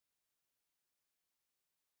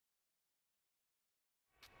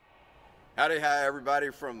Howdy, hi everybody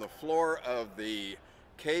from the floor of the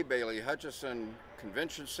K. Bailey Hutchison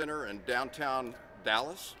Convention Center in downtown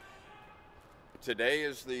Dallas. Today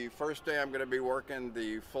is the first day I'm going to be working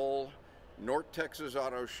the full North Texas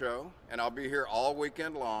Auto Show, and I'll be here all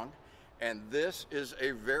weekend long. And this is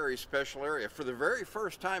a very special area. For the very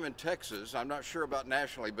first time in Texas, I'm not sure about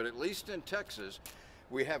nationally, but at least in Texas,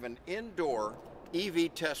 we have an indoor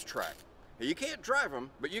EV test track. You can't drive them,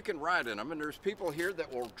 but you can ride in them, and there's people here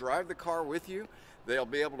that will drive the car with you. They'll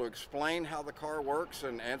be able to explain how the car works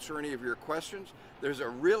and answer any of your questions. There's a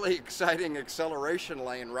really exciting acceleration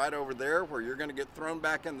lane right over there where you're going to get thrown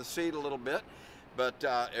back in the seat a little bit, but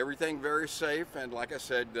everything very safe, and like I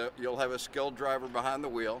said, you'll have a skilled driver behind the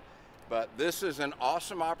wheel. But this is an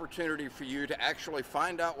awesome opportunity for you to actually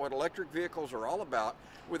find out what electric vehicles are all about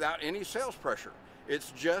without any sales pressure.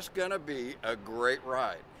 It's just going to be a great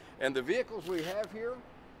ride. And the vehicles we have here,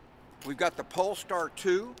 we've got the Polestar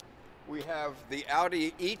 2, we have the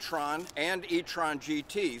Audi e-tron and e-tron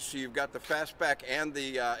GT, so you've got the fastback and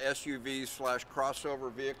the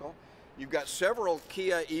SUV/crossover vehicle. You've got several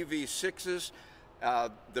Kia EV6s.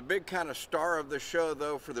 The big kind of star of the show,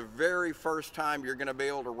 though, for the very first time, you're going to be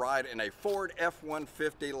able to ride in a Ford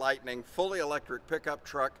F-150 Lightning fully electric pickup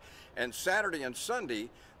truck. And Saturday and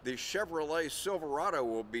Sunday, the Chevrolet Silverado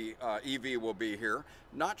will be EV will be here.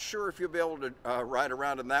 Not sure if you'll be able to ride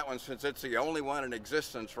around in that one, since it's the only one in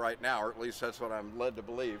existence right now, or at least that's what I'm led to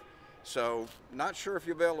believe. So not sure if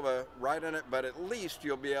you'll be able to ride in it, but at least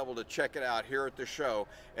you'll be able to check it out here at the show.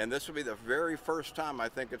 And this will be the very first time I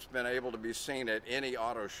think it's been able to be seen at any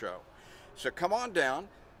auto show. So come on down.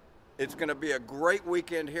 It's going to be a great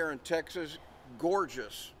weekend here in Texas.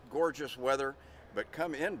 Gorgeous, gorgeous weather, but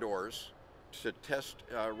come indoors to test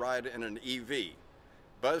ride in an EV.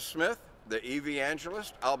 Buzz Smith, the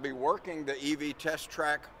EV-angelist. I'll be working the EV test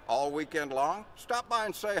track all weekend long. Stop by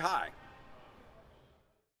and say hi.